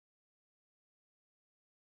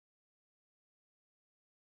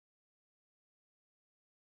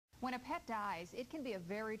When a pet dies, it can be a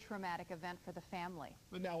very traumatic event for the family.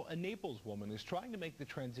 But now, a Naples woman is trying to make the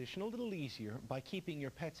transition a little easier by keeping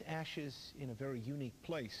your pet's ashes in a very unique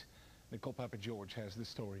place. Nicole Papageorge has this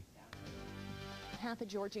story.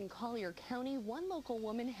 Papageorge in Collier County, one local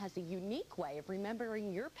woman has a unique way of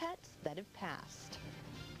remembering your pets that have passed.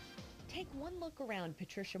 Take one look around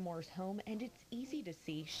Patricia Moore's home and it's easy to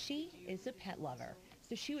see she is a pet lover.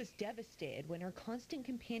 So she was devastated when her constant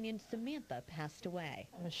companion Samantha passed away.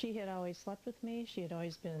 She had always slept with me. She had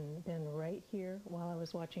always been right here while I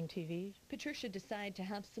was watching TV. Patricia decided to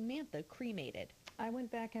have Samantha cremated. I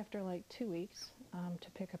went back after like 2 weeks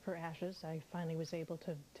to pick up her ashes. I finally was able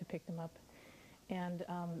to pick them up. And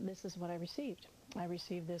this is what I received. I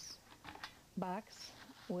received this box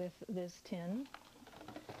with this tin.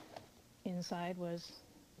 Inside was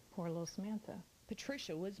poor little Samantha.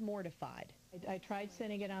 Patricia was mortified. I tried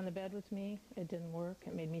sitting it on the bed with me. It didn't work.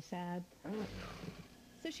 It made me sad.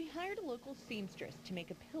 So she hired a local seamstress to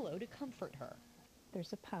make a pillow to comfort her.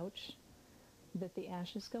 There's a pouch that the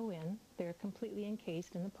ashes go in. They're completely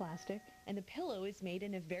encased in the plastic. And the pillow is made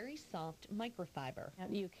in a very soft microfiber.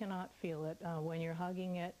 You cannot feel it when you're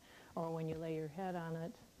hugging it or when you lay your head on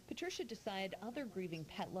it. Patricia decided other grieving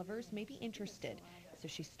pet lovers may be interested, so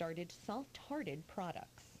she started Soft-Hearted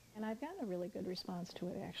products. And I've gotten a really good response to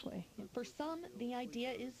it, actually. For some, the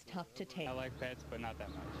idea is tough to take. I like pets, but not that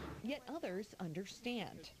much. Yet others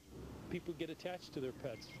understand. People get attached to their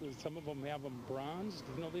pets. Some of them have them bronzed.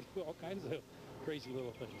 You know, they do all kinds of crazy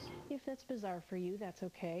little things. If that's bizarre for you, that's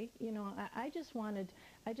okay. You know, I just wanted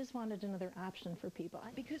another option for people.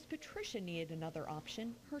 Because Patricia needed another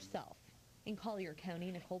option herself. In Collier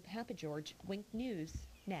County, Nicole Papageorge, Wink News,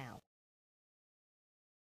 now.